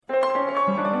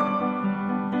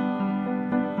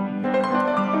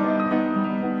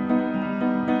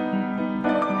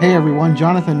Hey everyone,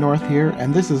 Jonathan North here,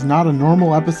 and this is not a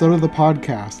normal episode of the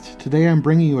podcast. Today I'm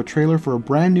bringing you a trailer for a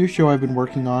brand new show I've been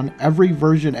working on, Every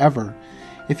Version Ever.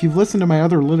 If you've listened to my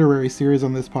other literary series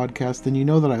on this podcast, then you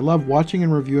know that I love watching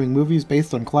and reviewing movies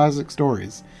based on classic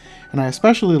stories, and I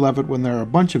especially love it when there are a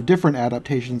bunch of different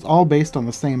adaptations all based on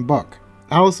the same book.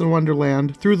 Alice in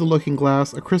Wonderland, Through the Looking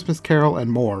Glass, A Christmas Carol, and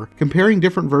more. Comparing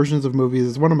different versions of movies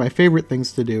is one of my favorite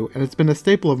things to do, and it's been a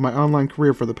staple of my online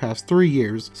career for the past 3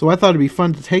 years, so I thought it'd be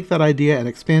fun to take that idea and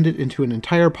expand it into an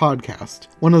entire podcast.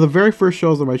 One of the very first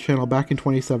shows on my channel back in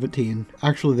 2017,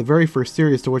 actually the very first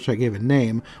series to which I gave a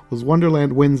name, was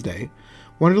Wonderland Wednesday.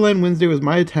 Wonderland Wednesday was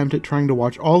my attempt at trying to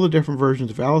watch all the different versions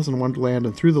of Alice in Wonderland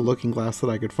and Through the Looking Glass that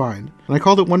I could find. And I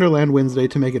called it Wonderland Wednesday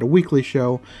to make it a weekly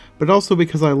show, but also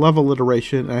because I love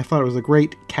alliteration and I thought it was a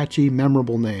great, catchy,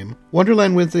 memorable name.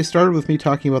 Wonderland Wednesday started with me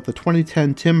talking about the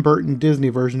 2010 Tim Burton Disney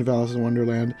version of Alice in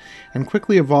Wonderland, and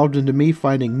quickly evolved into me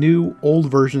finding new,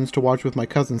 old versions to watch with my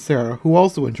cousin Sarah, who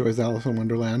also enjoys Alice in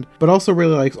Wonderland, but also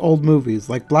really likes old movies,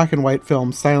 like black and white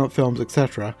films, silent films,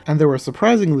 etc., and there were a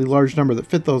surprisingly large number that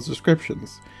fit those descriptions.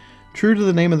 True to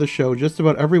the name of the show, just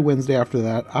about every Wednesday after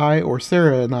that, I, or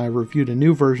Sarah and I, reviewed a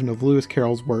new version of Lewis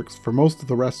Carroll's works for most of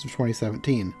the rest of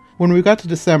 2017. When we got to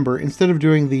December, instead of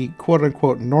doing the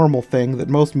quote-unquote normal thing that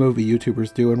most movie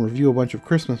YouTubers do and review a bunch of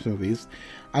Christmas movies,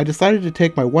 I decided to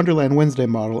take my Wonderland Wednesday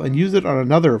model and use it on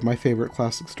another of my favorite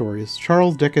classic stories,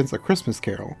 Charles Dickens' A Christmas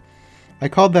Carol. I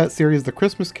called that series the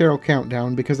Christmas Carol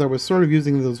Countdown because I was sort of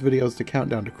using those videos to count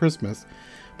down to Christmas,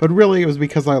 but really it was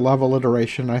because I love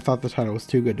alliteration and I thought the title was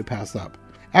too good to pass up.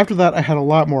 After that I had a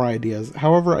lot more ideas,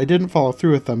 however I didn't follow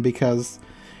through with them because,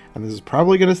 and this is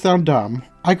probably going to sound dumb,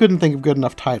 I couldn't think of good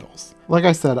enough titles. Like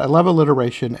I said, I love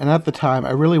alliteration, and at the time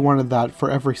I really wanted that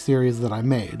for every series that I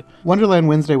made. Wonderland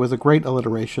Wednesday was a great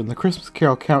alliteration, the Christmas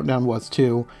Carol Countdown was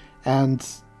too, and,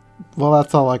 well,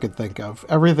 that's all I could think of.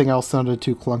 Everything else sounded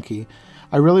too clunky.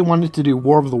 I really wanted to do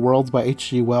War of the Worlds by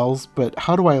H.G. Wells, but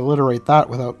how do I alliterate that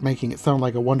without making it sound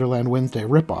like a Wonderland Wednesday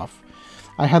ripoff?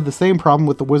 I had the same problem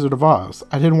with The Wizard of Oz.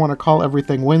 I didn't want to call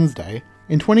everything Wednesday.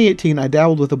 In 2018, I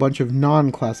dabbled with a bunch of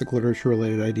non-classic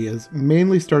literature-related ideas,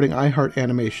 mainly starting iHeart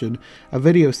Animation, a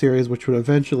video series which would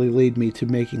eventually lead me to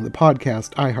making the podcast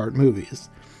iHeart Movies.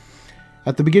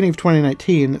 At the beginning of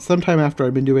 2019, sometime after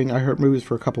I'd been doing iHeart Movies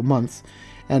for a couple months,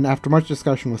 and after much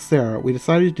discussion with Sarah, we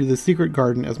decided to do The Secret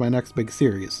Garden as my next big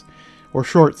series, or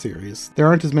short series. There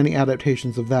aren't as many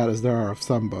adaptations of that as there are of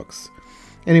some books.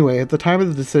 Anyway, at the time of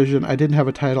the decision, I didn't have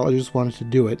a title, I just wanted to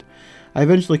do it. I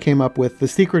eventually came up with The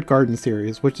Secret Garden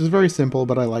series, which is very simple,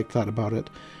 but I liked that about it.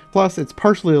 Plus, it's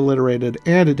partially alliterated,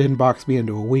 and it didn't box me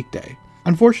into a weekday.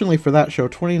 Unfortunately for that show,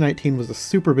 2019 was a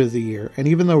super busy year, and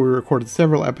even though we recorded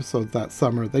several episodes that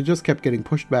summer, they just kept getting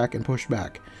pushed back and pushed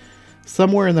back.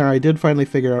 Somewhere in there I did finally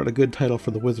figure out a good title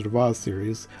for the Wizard of Oz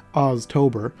series,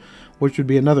 Oztober, which would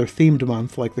be another themed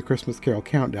month like the Christmas Carol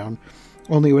Countdown,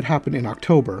 only it would happen in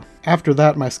October. After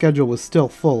that my schedule was still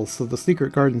full, so the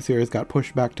Secret Garden series got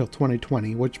pushed back till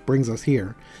 2020, which brings us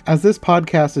here. As this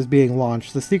podcast is being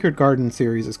launched, the Secret Garden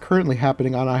series is currently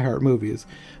happening on iHeart Movies,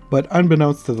 but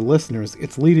unbeknownst to the listeners,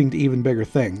 it's leading to even bigger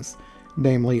things,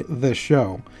 namely this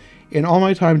show. In all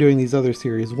my time doing these other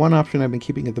series, one option I've been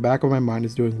keeping at the back of my mind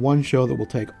is doing one show that will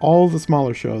take all the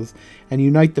smaller shows and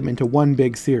unite them into one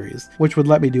big series, which would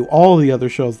let me do all the other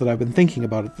shows that I've been thinking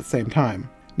about at the same time.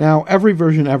 Now, Every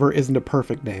Version Ever isn't a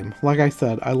perfect name. Like I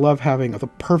said, I love having the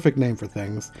perfect name for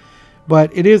things, but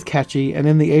it is catchy, and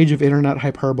in the age of internet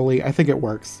hyperbole, I think it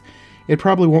works. It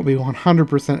probably won't be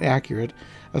 100% accurate,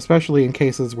 especially in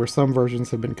cases where some versions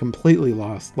have been completely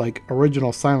lost, like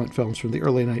original silent films from the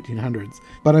early 1900s,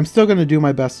 but I'm still going to do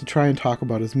my best to try and talk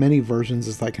about as many versions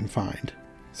as I can find.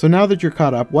 So now that you're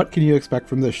caught up, what can you expect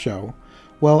from this show?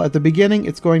 Well, at the beginning,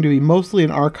 it's going to be mostly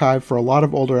an archive for a lot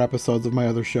of older episodes of my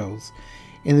other shows.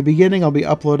 In the beginning, I'll be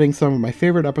uploading some of my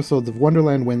favorite episodes of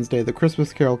Wonderland Wednesday, The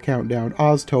Christmas Carol Countdown,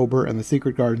 Oztober, and The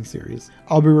Secret Garden series.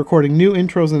 I'll be recording new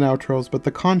intros and outros, but the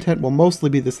content will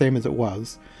mostly be the same as it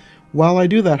was. While I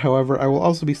do that, however, I will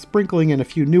also be sprinkling in a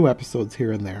few new episodes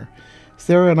here and there.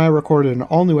 Sarah and I recorded an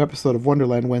all-new episode of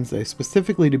Wonderland Wednesday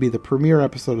specifically to be the premiere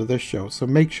episode of this show, so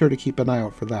make sure to keep an eye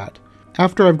out for that.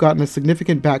 After I've gotten a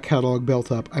significant back catalog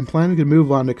built up, I'm planning to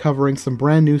move on to covering some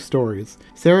brand new stories.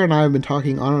 Sarah and I have been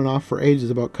talking on and off for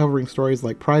ages about covering stories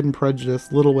like Pride and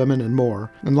Prejudice, Little Women, and more.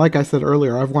 And like I said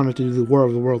earlier, I've wanted to do the War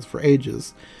of the Worlds for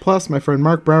ages. Plus, my friend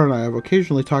Mark Brown and I have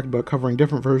occasionally talked about covering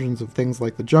different versions of things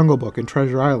like The Jungle Book and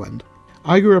Treasure Island.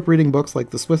 I grew up reading books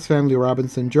like The Swiss Family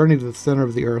Robinson, Journey to the Center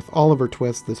of the Earth, Oliver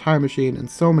Twist, The Time Machine, and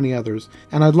so many others,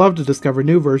 and I'd love to discover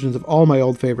new versions of all my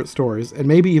old favorite stories, and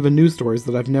maybe even new stories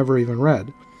that I've never even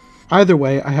read. Either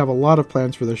way, I have a lot of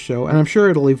plans for this show, and I'm sure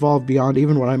it'll evolve beyond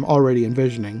even what I'm already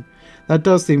envisioning. That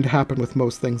does seem to happen with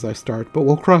most things I start, but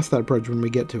we'll cross that bridge when we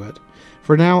get to it.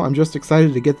 For now, I'm just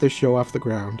excited to get this show off the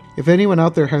ground. If anyone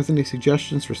out there has any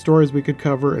suggestions for stories we could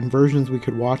cover and versions we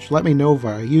could watch, let me know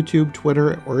via YouTube,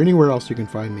 Twitter, or anywhere else you can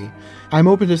find me. I'm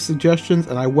open to suggestions,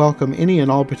 and I welcome any and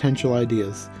all potential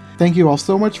ideas. Thank you all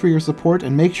so much for your support,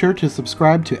 and make sure to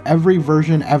subscribe to Every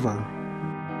Version Ever.